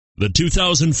The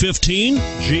 2015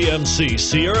 GMC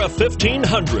Sierra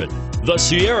 1500. The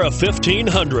Sierra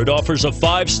 1500 offers a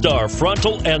 5-star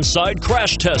frontal and side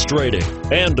crash test rating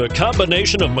and a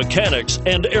combination of mechanics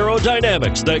and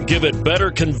aerodynamics that give it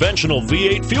better conventional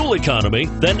V8 fuel economy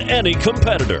than any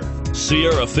competitor.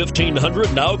 Sierra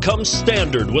 1500 now comes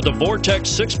standard with a Vortex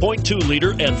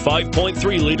 6.2-liter and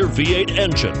 5.3-liter V8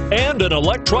 engine and an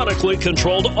electronically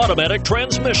controlled automatic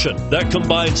transmission that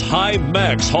combines high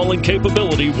max hauling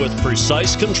capability with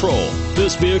precise control.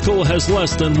 This vehicle has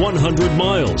less than 100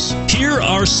 miles. Here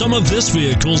are some of this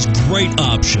vehicle's great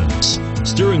options: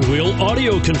 steering wheel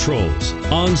audio controls,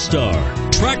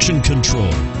 OnStar, traction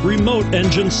control, remote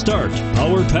engine start,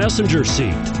 power passenger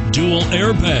seat, dual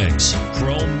airbags,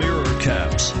 chrome mirror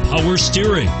caps, power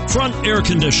steering, front air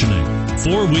conditioning,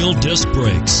 4-wheel disc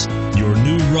brakes. Your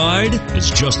new ride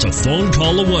is just a phone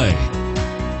call away.